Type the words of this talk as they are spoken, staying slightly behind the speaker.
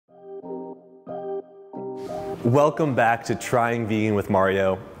Welcome back to Trying Vegan with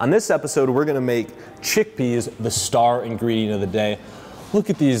Mario. On this episode, we're gonna make chickpeas the star ingredient of the day. Look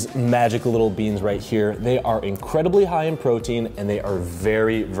at these magical little beans right here. They are incredibly high in protein and they are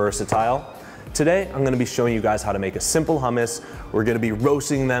very versatile. Today, I'm gonna be showing you guys how to make a simple hummus. We're gonna be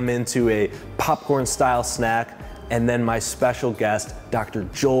roasting them into a popcorn style snack. And then my special guest, Dr.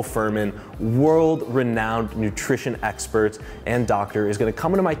 Joel Fuhrman, world-renowned nutrition expert and doctor, is gonna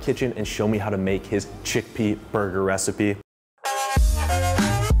come into my kitchen and show me how to make his chickpea burger recipe.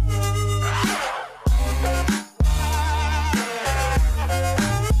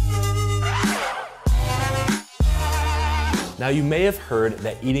 Now, you may have heard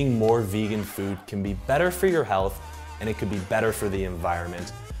that eating more vegan food can be better for your health and it could be better for the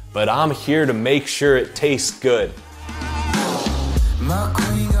environment. But I'm here to make sure it tastes good. My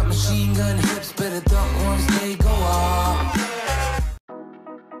queen got machine gun hips, better duck once they go up.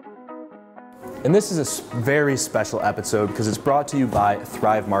 And this is a very special episode because it's brought to you by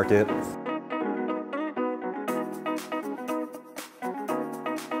Thrive Market.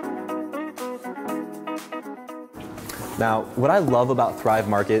 Now, what I love about Thrive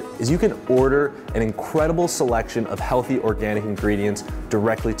Market is you can order an incredible selection of healthy organic ingredients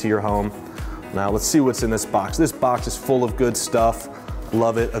directly to your home. Now, let's see what's in this box. This box is full of good stuff.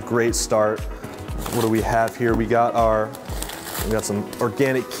 Love it, a great start. What do we have here? We got some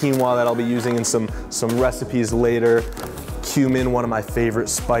organic quinoa that I'll be using in some recipes later. Cumin, one of my favorite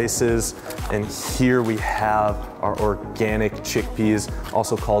spices. And here we have our organic chickpeas,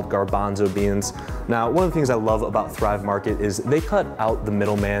 also called garbanzo beans. Now, one of the things I love about Thrive Market is they cut out the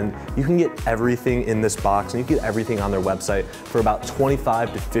middleman. You can get everything in this box and you can get everything on their website for about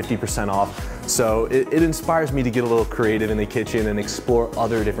 25 to 50% off. So it inspires me to get a little creative in the kitchen and explore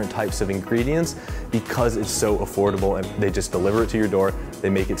other different types of ingredients because it's so affordable and they just deliver it to your door. They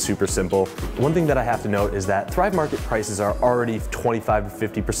make it super simple. One thing that I have to note is that Thrive Market prices are already 25 to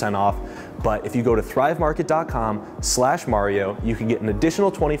 50% off, but if you go to thrivemarket.com/Mario, you can get an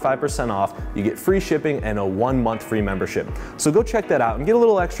additional 25% off. You get free shipping and a 1-month free membership. So go check that out and get a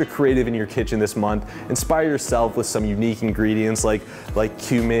little extra creative in your kitchen this month. Inspire yourself with some unique ingredients like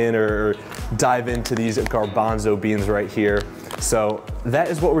cumin, or dive into these garbanzo beans right here. So that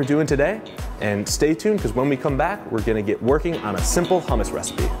is what we're doing today. And stay tuned because when we come back, we're gonna get working on a simple hummus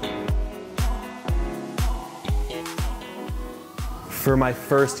recipe. For my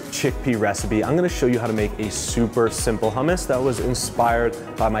first chickpea recipe, I'm gonna show you how to make a super simple hummus that was inspired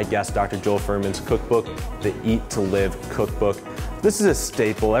by my guest, Dr. Joel Fuhrman's cookbook, the Eat to Live cookbook. This is a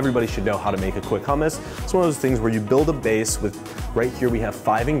staple. Everybody should know how to make a quick hummus. It's one of those things where you build a base with, right here we have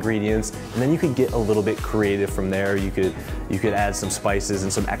 5 ingredients, and then you could get a little bit creative from there. You could add some spices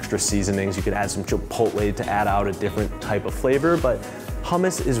and some extra seasonings. You could add some chipotle to add out a different type of flavor, but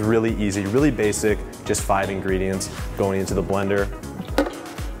hummus is really easy, really basic, just 5 ingredients going into the blender.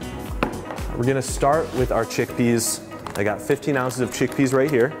 We're gonna start with our chickpeas. I got 15 ounces of chickpeas right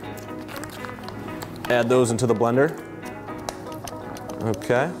here. Add those into the blender.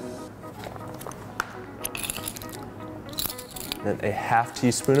 Okay. Then a ½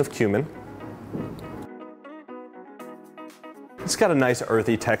 teaspoon of cumin. It's got a nice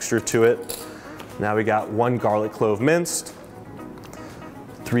earthy texture to it. Now we got 1 garlic clove minced,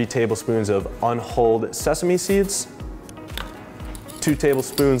 3 tablespoons of unhulled sesame seeds, 2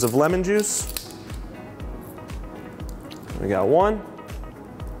 tablespoons of lemon juice. We got 1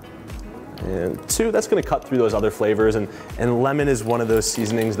 and 2. That's gonna cut through those other flavors, and lemon is one of those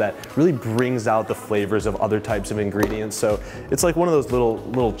seasonings that really brings out the flavors of other types of ingredients. So it's like one of those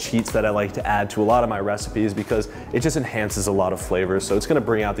little cheats that I like to add to a lot of my recipes because it just enhances a lot of flavors. So it's gonna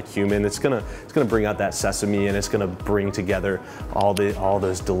bring out the cumin, it's gonna bring out that sesame, and it's gonna bring together all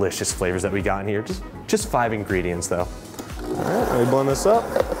those delicious flavors that we got in here. Just 5 ingredients though. All right, let me blend this up.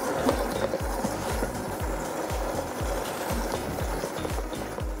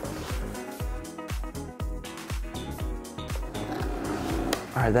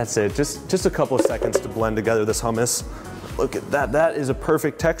 All right, that's it. Just a couple of seconds to blend together this hummus. Look at that. That is a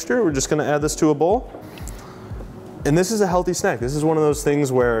perfect texture. We're just gonna add this to a bowl. And this is a healthy snack. This is one of those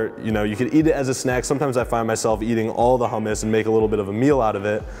things where, you know, you could eat it as a snack. Sometimes I find myself eating all the hummus and make a little bit of a meal out of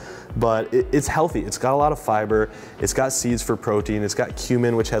it. But it's healthy. It's got a lot of fiber. It's got seeds for protein. It's got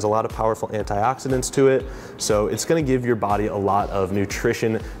cumin, which has a lot of powerful antioxidants to it. So it's gonna give your body a lot of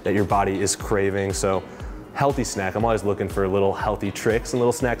nutrition that your body is craving. So healthy snack. I'm always looking for little healthy tricks and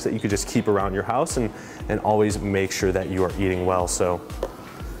little snacks that you could just keep around your house and always make sure that you are eating well. So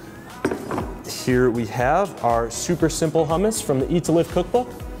here we have our super simple hummus from the Eat to Live cookbook.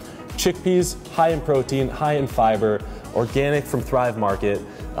 Chickpeas, high in protein, high in fiber, organic from Thrive Market,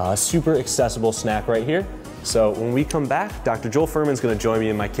 super accessible snack right here. So when we come back, Dr. Joel Fuhrman's gonna join me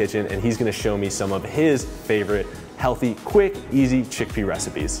in my kitchen and he's gonna show me some of his favorite healthy, quick, easy chickpea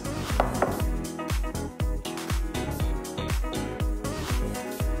recipes.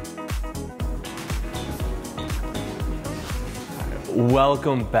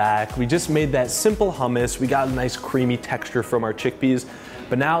 Welcome back. We just made that simple hummus. We got a nice creamy texture from our chickpeas,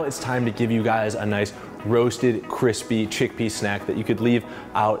 but now it's time to give you guys a nice roasted, crispy chickpea snack that you could leave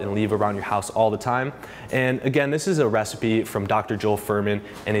out and leave around your house all the time. And again, this is a recipe from Dr. Joel Fuhrman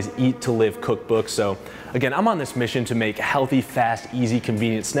and his Eat to Live cookbook. So again, I'm on this mission to make healthy, fast, easy,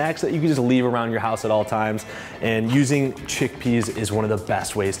 convenient snacks that you can just leave around your house at all times. And using chickpeas is one of the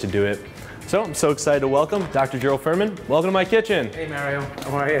best ways to do it. So I'm so excited to welcome Dr. Joel Fuhrman. Welcome to my kitchen. Hey Mario,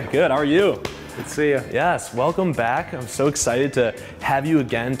 how are you? Good, how are you? Good to see you. Yes, welcome back. I'm so excited to have you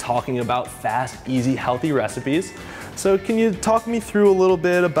again talking about fast, easy, healthy recipes. So can you talk me through a little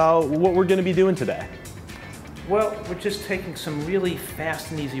bit about what we're gonna be doing today? Well, we're just taking some really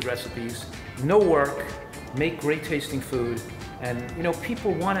fast and easy recipes, no work, make great tasting food, and you know,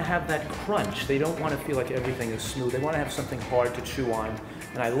 people want to have that crunch. They don't want to feel like everything is smooth. They want to have something hard to chew on.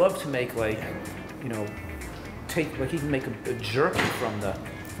 And I love to make like, you know, even make a jerky from the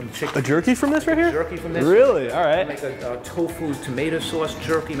chicken. A jerky from this right here? Jerky from this. Really? All right. Make a tofu tomato sauce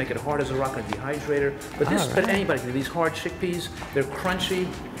jerky, make it hard as a rock in a dehydrator. But but anybody can do these hard chickpeas. They're crunchy.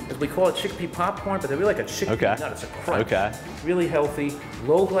 As we call it chickpea popcorn, but they're really like a chickpea nut. It's a crunch. Okay. Really healthy,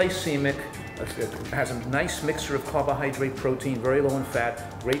 low glycemic. It has a nice mixture of carbohydrate, protein, very low in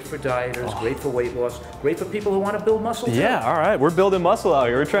fat, great for dieters, great for weight loss, great for people who want to build muscle too. Yeah, all right, we're building muscle out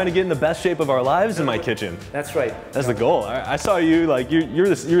here. We're trying to get in the best shape of our lives in my kitchen. That's right. That's the goal. I saw you, like,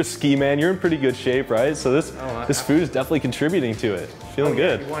 you're a ski man, you're in pretty good shape, right? So this food is definitely contributing to it. Feeling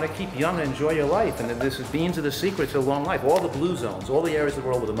good. You want to keep young and enjoy your life, and beans are the secret to a long life. All the blue zones, all the areas of the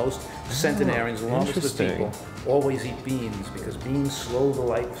world with the most centenarians, the longest with people, always eat beans because beans slow the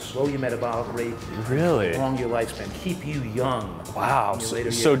life, slow your metabolic rate, really prolong your lifespan, keep you young. Wow.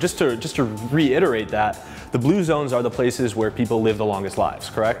 So just to reiterate that, the blue zones are the places where people live the longest lives,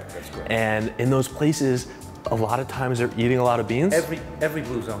 correct? That's correct. And in those places, a lot of times they're eating a lot of beans? Every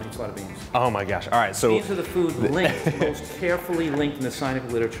blue zone eats a lot of beans. Oh my gosh, all right, so. Beans are the food linked, most carefully linked in the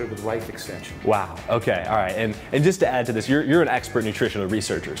scientific literature with life extension. Wow, okay, all right, and just to add to this, you're an expert nutritional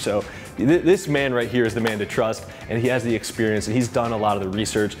researcher, so this man right here is the man to trust, and he has the experience, and he's done a lot of the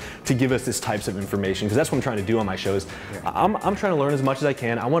research to give us this types of information, because that's what I'm trying to do on my shows. Yeah. I'm trying to learn as much as I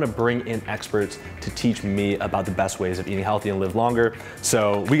can. I want to bring in experts to teach me about the best ways of eating healthy and live longer.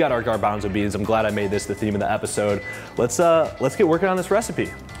 So we got our garbanzo beans. I'm glad I made this the theme of the episode. Let's get working on this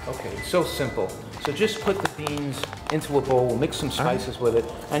recipe. Okay, it's so simple. So just put the beans into a bowl, mix some spices with it,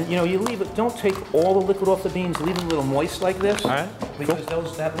 and you know, you leave it, don't take all the liquid off the beans, leave them a little moist like this,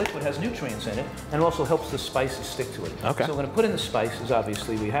 because that liquid has nutrients in it, and also helps the spices stick to it. Okay. So we're gonna put in the spices,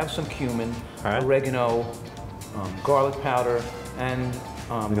 obviously. We have some cumin, oregano, garlic powder, and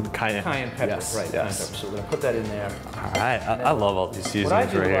cayenne pepper. Yes, right, yes. Cayenne pepper. So we're gonna put that in there. All right, I love all these seasonings right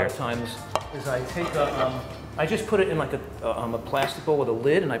here. What I do right a lot of times is I take I just put it in like a plastic bowl with a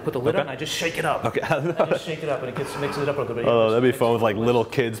lid, and I put the lid on, and I just shake it up. Okay. I just shake it up, and it mixes it up a little bit. Oh, that'd be fun with like little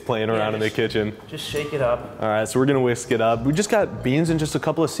kids playing around in the kitchen. Just shake it up. All right, so we're gonna whisk it up. We just got beans and just a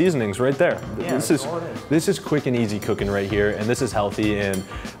couple of seasonings right there. Yeah, this is quick and easy cooking right here, and this is healthy. And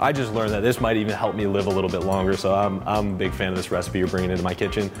I just learned that this might even help me live a little bit longer. So I'm a big fan of this recipe you're bringing into my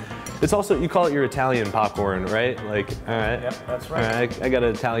kitchen. It's also, you call it your Italian popcorn, right? Like, all right. Yep, that's right. All right, I got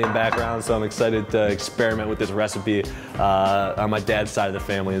an Italian background, so I'm excited to experiment with this recipe on my dad's side of the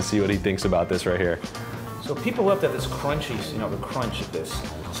family and see what he thinks about this right here. So people love to have this crunchy, you know, the crunch of this.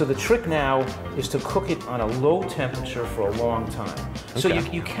 So the trick now is to cook it on a low temperature for a long time. So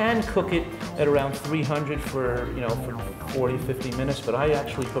you can cook it at around 300 for 40, 50 minutes, but I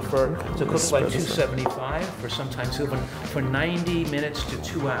actually prefer to cook it like 275 for sometimes even for 90 minutes to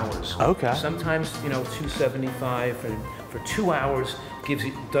 2 hours. Okay. Sometimes, 275 for 2 hours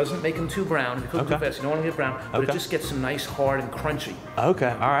doesn't make them too brown. If you cook too fast, you don't want to get brown, but it just gets them nice, hard, and crunchy.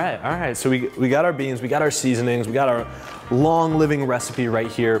 Okay, all right. So we got our beans, we got our seasonings, we got our long living recipe right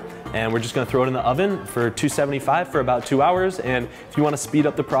here, and we're just gonna throw it in the oven for 275 for about 2 hours. And if you want to speed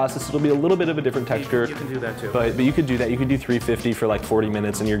up the process, it'll be a little bit of a different texture. You can do that too. But you could do that. You could do 350 for like 40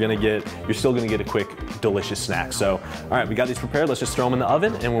 minutes, and you're still gonna get a quick, delicious snack. So, all right, we got these prepared. Let's just throw them in the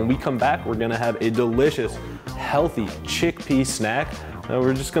oven, and when we come back, we're gonna have a delicious, healthy chickpea snack that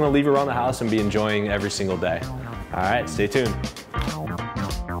we're just gonna leave around the house and be enjoying every single day. All right, stay tuned.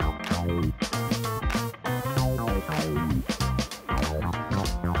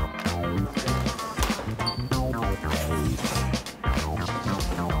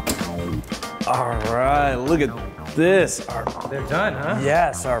 All right, look at this. They're done, huh?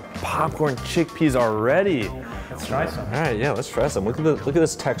 Yes, our popcorn chickpeas are ready. Let's try some. All right, yeah, let's try some. Look at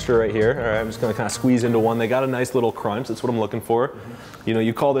this texture right here. All right, I'm just gonna kind of squeeze into one. They got a nice little crunch. That's what I'm looking for. You know,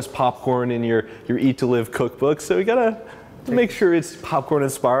 you call this popcorn in your Eat to Live cookbook, so you gotta make sure it's popcorn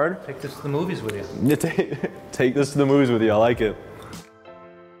inspired. Take this to the movies with you. Take this to the movies with you. I like it.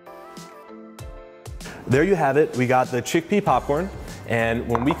 There you have it. We got the chickpea popcorn. And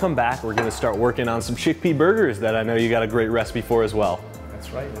when we come back, we're gonna start working on some chickpea burgers that I know you got a great recipe for as well.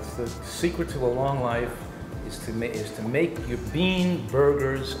 That's right. That's the secret to a long life is to make your bean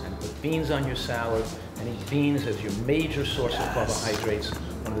burgers and put beans on your salad and eat beans as your major source of carbohydrates.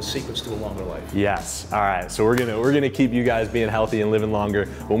 One of the secrets to a longer life. Yes. All right. So we're gonna keep you guys being healthy and living longer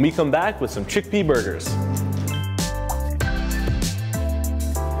when we come back with some chickpea burgers.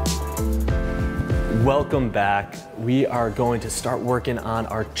 Welcome back. We are going to start working on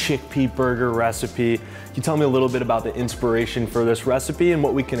our chickpea burger recipe. Can you tell me a little bit about the inspiration for this recipe and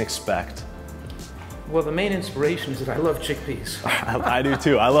what we can expect? Well, the main inspiration is that I love chickpeas. I do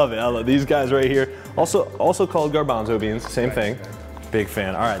too. I love it. I love these guys right here. Also called garbanzo beans. Same thing. Big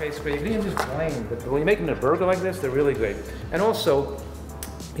fan. All right. Tastes great. You can just plain, but when you make them in a burger like this, they're really great. And also,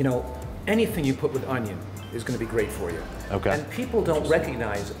 you know, anything you put with onion is going to be great for you. Okay. And people don't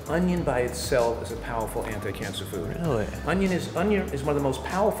recognize onion by itself as a powerful anti-cancer food. Really? Onion is one of the most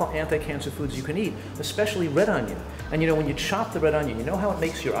powerful anti-cancer foods you can eat, especially red onion. And you know, when you chop the red onion, you know how it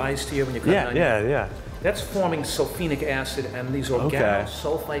makes your eyes tear when you cut an onion? Yeah. That's forming sulfenic acid and these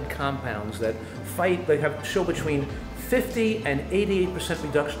organosulfide compounds that fight. They show between 50 and 88%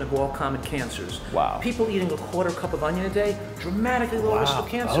 reduction of all common cancers. Wow. People eating a quarter cup of onion a day dramatically lower risk of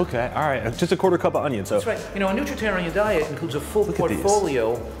cancer. Okay, all right, just a quarter cup of onion. So that's right. You know, a nutritarian diet includes a full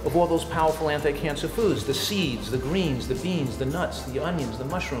portfolio of all those powerful anti-cancer foods: the seeds, the greens, the beans, the nuts, the onions, the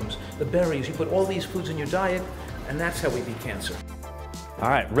mushrooms, the berries. You put all these foods in your diet, and that's how we beat cancer. All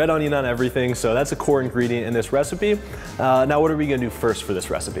right, red onion on everything. So that's a core ingredient in this recipe. Now, what are we gonna do first for this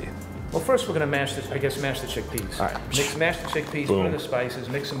recipe? Well, first we're going to mash the chickpeas. All right. Mash the chickpeas, put in the spices,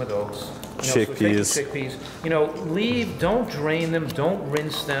 mix them with oats. Chickpeas. So chickpeas. You know, don't drain them, don't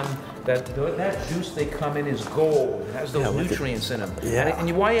rinse them. That juice they come in is gold. It has those nutrients in them. Yeah.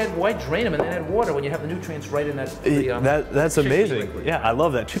 And why drain them and then add water when you have the nutrients right in that? That's amazing. Liquid. Yeah, I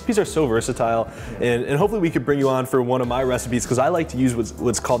love that. Chickpeas are so versatile, and hopefully we could bring you on for one of my recipes because I like to use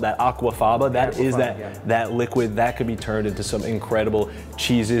what's called that aquafaba. That liquid that could be turned into some incredible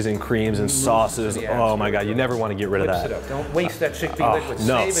cheeses and creams and sauces. Oh my God, you never want to get rid of that. It up. Don't waste that chickpea liquid.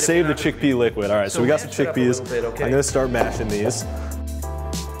 No, save the chickpea liquid. All right, so we got some chickpeas. I'm going to start mashing these.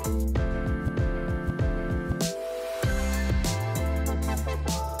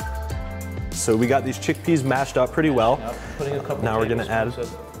 So we got these chickpeas mashed up pretty well. Putting a couple now we're gonna add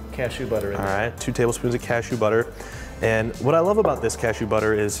cashew butter in there. All right, 2 tablespoons of cashew butter. And what I love about this cashew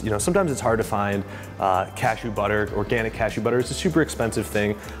butter is, you know, sometimes it's hard to find cashew butter, organic cashew butter. It's a super expensive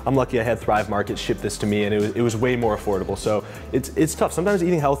thing. I'm lucky I had Thrive Market ship this to me, and it was way more affordable. So it's tough. Sometimes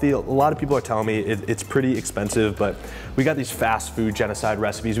eating healthy, a lot of people are telling me it's pretty expensive, but we got these fast food genocide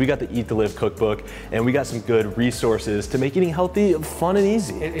recipes. We got the Eat to Live cookbook, and we got some good resources to make eating healthy fun and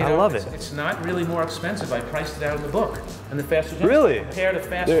easy. I love it. It's not really more expensive. I priced it out in the book. And the fast food. Really? Compared a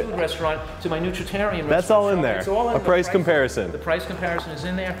fast food restaurant to my nutritarian restaurant. That's all in there. It's all in a price comparison. The price comparison is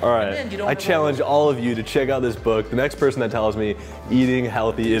in there. All right. I challenge all of you to check out this book. The next person that tells me eating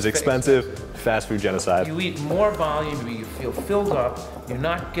healthy is expensive, fast food genocide. You eat more volume, you feel filled up. You're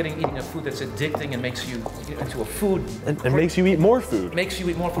not eating a food that's addicting and makes you into a food. And makes you eat more food. Makes you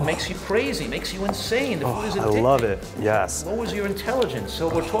eat more food, makes you crazy, makes you insane. The food is addicting. I love it, yes. Lowers your intelligence.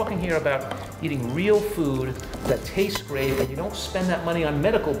 So we're talking here about eating real food that tastes great, and you don't spend that money on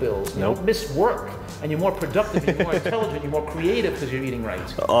medical bills. You don't miss work, and you're more productive, you're more intelligent, you're more creative because you're eating right.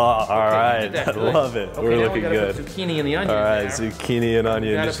 Oh, all right. I love it. Okay, we're looking good. Put zucchini and the onion. All right, zucchini and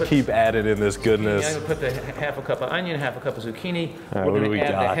onion. Just keep adding in this goodness. I'm going to put half a cup of onion, half a cup of zucchini. All right, we're going to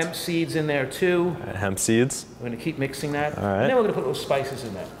add the hemp seeds in there too. Hemp seeds. We're going to keep mixing that. All right. And then we're going to put those spices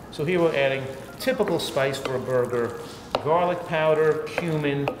in there. So here we're adding typical spice for a burger: garlic powder,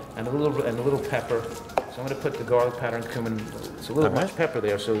 cumin, and a little pepper. So I'm going to put the garlic powder and cumin. It's a little much pepper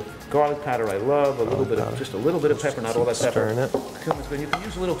there. So garlic powder I love. Just a little bit of pepper, not all that pepper. Stirring it. Cumin's good. You can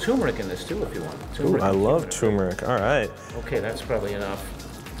use a little turmeric in this too if you want. Ooh, I love turmeric. All right. Okay, that's probably enough.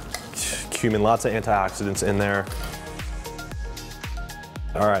 Cumin, lots of antioxidants in there.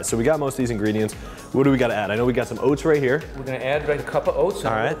 All right, so we got most of these ingredients. What do we got to add? I know we got some oats right here. We're going to add a cup of oats and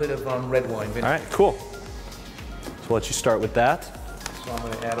a little bit of red wine vinegar. All right, cool. So we'll let you start with that. So I'm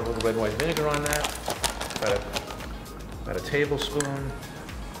going to add a little red wine vinegar on that. About a tablespoon.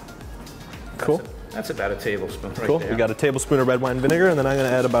 Cool. That's about a tablespoon right Cool. there. We got a tablespoon of red wine vinegar, and then I'm going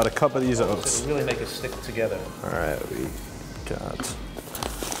to add about a cup of these oats. It'll really make it stick together. All right, we got.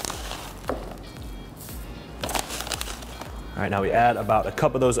 All right, now we add about a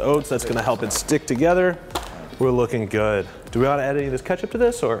cup of those oats. That's going to help it stick together. We're looking good. Do we want to add any of this ketchup to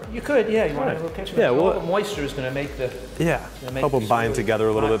this, or? You could, yeah. You want a little ketchup? Yeah, all the moisture is going to make the. Yeah. Help them bind together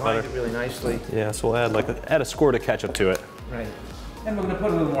a little bit better. Bind it really nicely. Yeah, so we'll add a squirt of ketchup to it. Right. And we're going to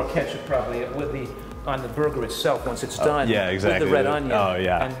put a little more ketchup probably on the burger itself once it's done. Yeah, exactly. With the red onion. Oh,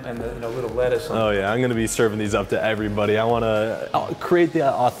 yeah. And the little lettuce. Oh, yeah. I'm going to be serving these up to everybody. I want to create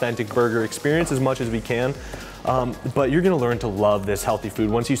the authentic burger experience as much as we can. But you're going to learn to love this healthy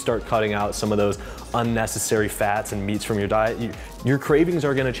food once you start cutting out some of those unnecessary fats and meats from your diet. Your cravings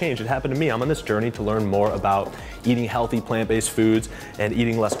are going to change. It happened to me. I'm on this journey to learn more about eating healthy plant-based foods and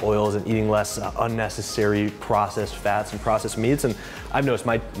eating less oils and eating less unnecessary processed fats and processed meats. And I've noticed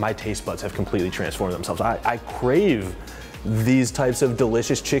my taste buds have completely transformed themselves. I crave these types of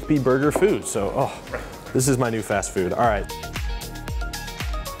delicious chickpea burger foods. So, this is my new fast food. All right.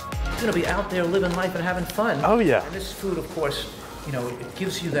 Going to be out there living life and having fun. Oh, yeah. And this food, of course, it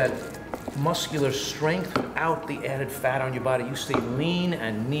gives you that muscular strength without the added fat on your body. You stay lean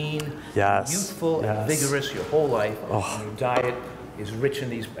and mean, youthful and vigorous your whole life. And your diet is rich in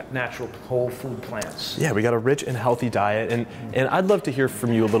these natural whole food plants. Yeah, we got a rich and healthy diet, and I'd love to hear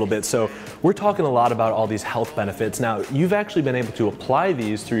from you a little bit. So we're talking a lot about all these health benefits. Now, you've actually been able to apply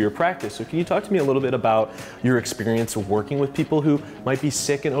these through your practice. So can you talk to me a little bit about your experience of working with people who might be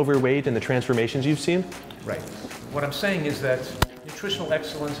sick and overweight and the transformations you've seen? Right. What I'm saying is that nutritional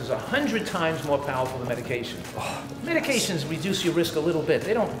excellence is 100 times more powerful than medication. Medications reduce your risk a little bit.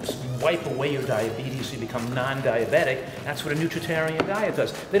 They don't wipe away your diabetes so you become non-diabetic. That's what a nutritarian diet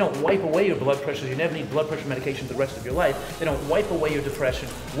does. They don't wipe away your blood pressure. You never need blood pressure medication for the rest of your life. They don't wipe away your depression,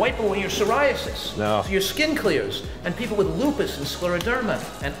 wipe away your psoriasis. No. So your skin clears, and people with lupus and scleroderma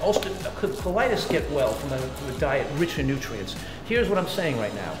and ulcerative colitis get well from a diet rich in nutrients. Here's what I'm saying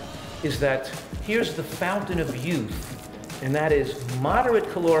right now, is that here's the fountain of youth, and that is moderate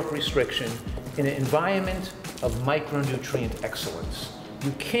caloric restriction in an environment of micronutrient excellence.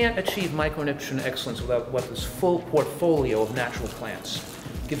 You can't achieve micronutrient excellence without this full portfolio of natural plants.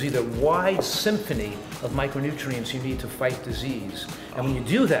 It gives you the wide symphony of micronutrients you need to fight disease. And when you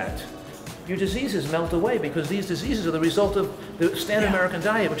do that, your diseases melt away, because these diseases are the result of the standard American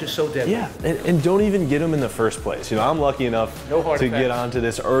diet, which is so deadly. Yeah, and don't even get them in the first place. I'm lucky enough to get onto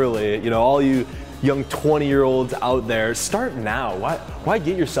this early. All you young 20-year-olds out there, start now. Why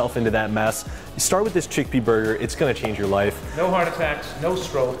get yourself into that mess? Start with this chickpea burger. It's going to change your life. No heart attacks, no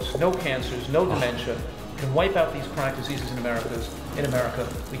strokes, no cancers, no dementia. We can wipe out these chronic diseases in America.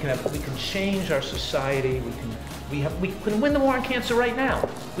 We can change our society. We can win the war on cancer right now.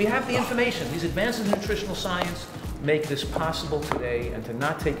 We have the information. These advances in nutritional science make this possible today, and to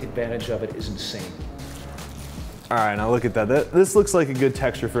not take advantage of it is insane. All right, now look at that. This looks like a good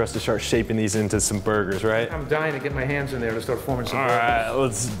texture for us to start shaping these into some burgers, right? I'm dying to get my hands in there to start forming some burgers. All right,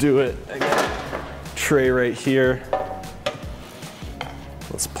 let's do it. I got a tray right here.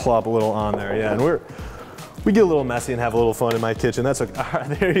 Let's plop a little on there, yeah. And we get a little messy and have a little fun in my kitchen. That's okay. All right,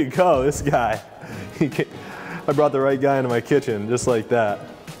 there you go. This guy. I brought the right guy into my kitchen, just like that.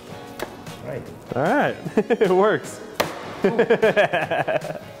 Right. All right, it works.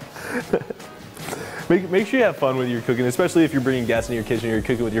 Make sure you have fun with your cooking, especially if you're bringing guests in your kitchen or you're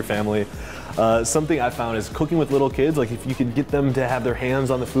cooking with your family. Something I found is cooking with little kids, like if you could get them to have their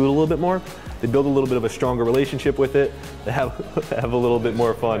hands on the food a little bit more, they build a little bit of a stronger relationship with it, they have a little bit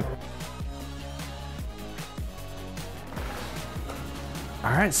more fun.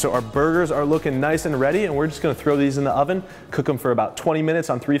 All right, so our burgers are looking nice and ready, and we're just gonna throw these in the oven, cook them for about 20 minutes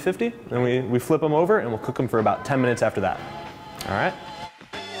on 350, and we flip them over and we'll cook them for about 10 minutes after that. All right?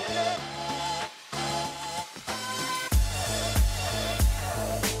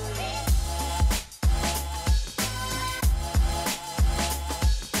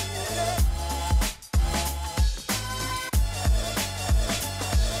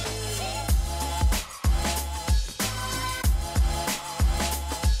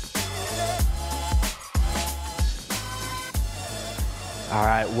 All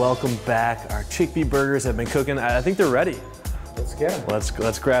right, welcome back. Our chickpea burgers have been cooking. I think they're ready. Let's get them.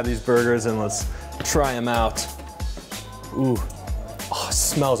 Let's grab these burgers and let's try them out. Ooh, oh, it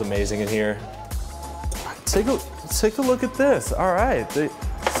smells amazing in here. Take a look at this. All right, they're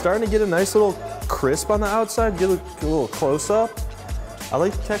starting to get a nice little crisp on the outside. Get a little close up. I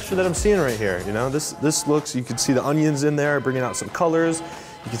like the texture that I'm seeing right here. This looks. You can see the onions in there, bringing out some colors.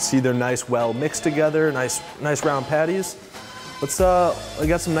 You can see they're nice, well mixed together. Nice round patties. we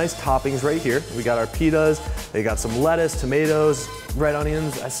got some nice toppings right here. We got our pitas, they got some lettuce, tomatoes, red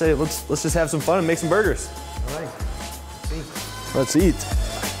onions. I say let's just have some fun and make some burgers. All right, Let's eat.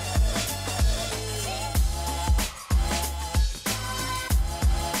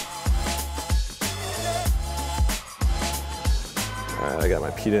 All right, I got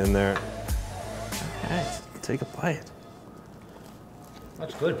my pita in there. All right, take a bite.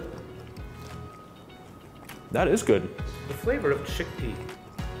 That's good. That is good. The flavor of chickpea,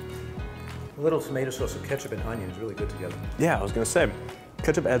 a little tomato sauce and ketchup and onion is really good together. Yeah, I was gonna say,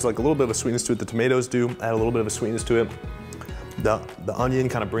 ketchup adds like a little bit of a sweetness to it. The tomatoes do add a little bit of a sweetness to it. The onion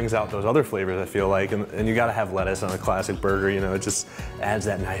kind of brings out those other flavors, I feel like, and you gotta have lettuce on a classic burger, you know, it just adds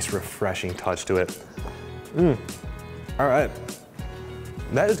that nice, refreshing touch to it. All right,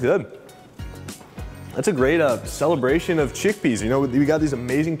 that is good. That's a great celebration of chickpeas. You know, we got these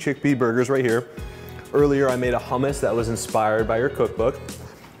amazing chickpea burgers right here. Earlier, I made a hummus that was inspired by your cookbook.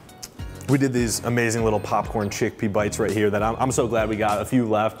 We did these amazing little popcorn chickpea bites right here that I'm so glad we got a few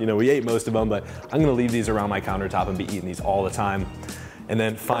left. You know, we ate most of them, but I'm gonna leave these around my countertop and be eating these all the time. And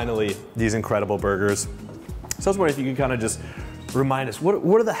then finally, these incredible burgers. So I was wondering if you could kind of just remind us, what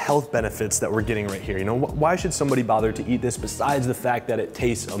are the health benefits that we're getting right here? You know, why should somebody bother to eat this besides the fact that it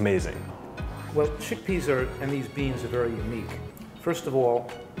tastes amazing? Well, chickpeas and these beans are very unique. First of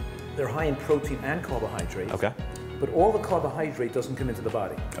all, they're high in protein and carbohydrate. Okay. But all the carbohydrate doesn't come into the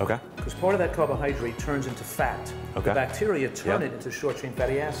body. Okay. Because part of that carbohydrate turns into fat. Okay. The bacteria turn it into short-chain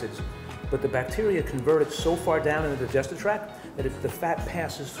fatty acids. But the bacteria convert it so far down in the digestive tract that if the fat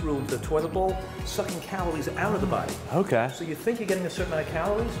passes through into the toilet bowl, sucking calories out of the body. Okay. So you think you're getting a certain amount of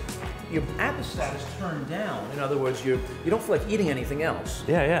calories, your appetite is turned down. In other words, you don't feel like eating anything else.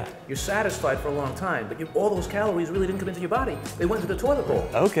 Yeah, yeah. You're satisfied for a long time, but all those calories really didn't come into your body. They went to the toilet bowl.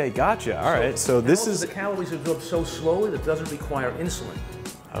 Okay, gotcha. All right, so this is... the calories absorb so slowly that it doesn't require insulin.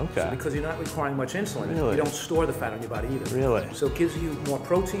 Okay. So because you're not requiring much insulin, Really? you don't store the fat on your body either. Really? So it gives you more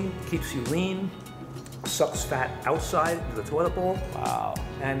protein, keeps you lean, sucks fat outside into the toilet bowl. Wow.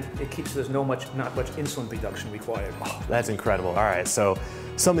 And it keeps there's not much insulin production required. Oh, that's incredible. All right, so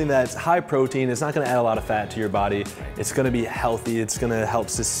something that's high protein, it's not gonna add a lot of fat to your body. It's gonna be healthy, it's gonna help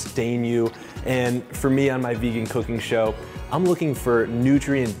sustain you. And for me on my vegan cooking show, I'm looking for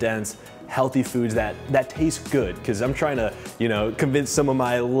nutrient-dense, healthy foods that taste good, because I'm trying to, you know, convince some of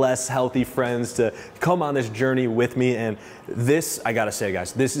my less healthy friends to come on this journey with me. And this, I gotta say,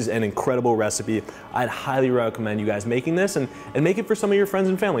 guys, this is an incredible recipe. I'd highly recommend you guys making this and make it for some of your friends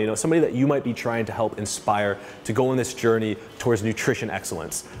and family, you know, somebody that you might be trying to help inspire to go on this journey towards nutrition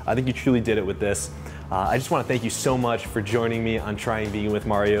excellence. I think you truly did it with this. I just want to thank you so much for joining me on Trying Vegan with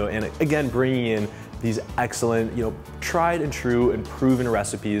Mario, and again, bringing in these excellent, you know, tried and true and proven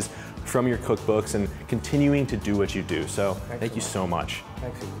recipes from your cookbooks and continuing to do what you do. So thank you so much.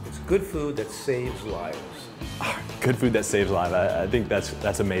 Thanks. It's good food that saves lives. Good food that saves lives. I think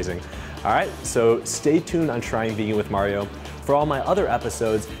that's amazing. All right, so stay tuned on Trying Vegan with Mario for all my other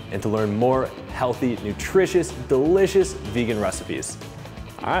episodes and to learn more healthy, nutritious, delicious vegan recipes.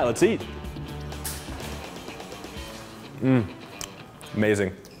 All right, let's eat.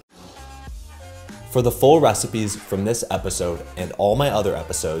 Amazing. For the full recipes from this episode and all my other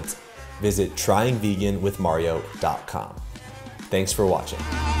episodes, visit tryingveganwithmario.com. Thanks for watching.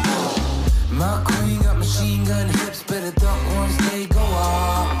 My queen got machine gun hips, better duck once they go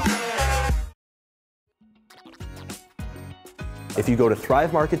off. If you go to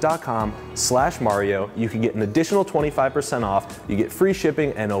thrivemarket.com/Mario, you can get an additional 25% off. You get free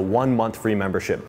shipping and a 1-month free membership.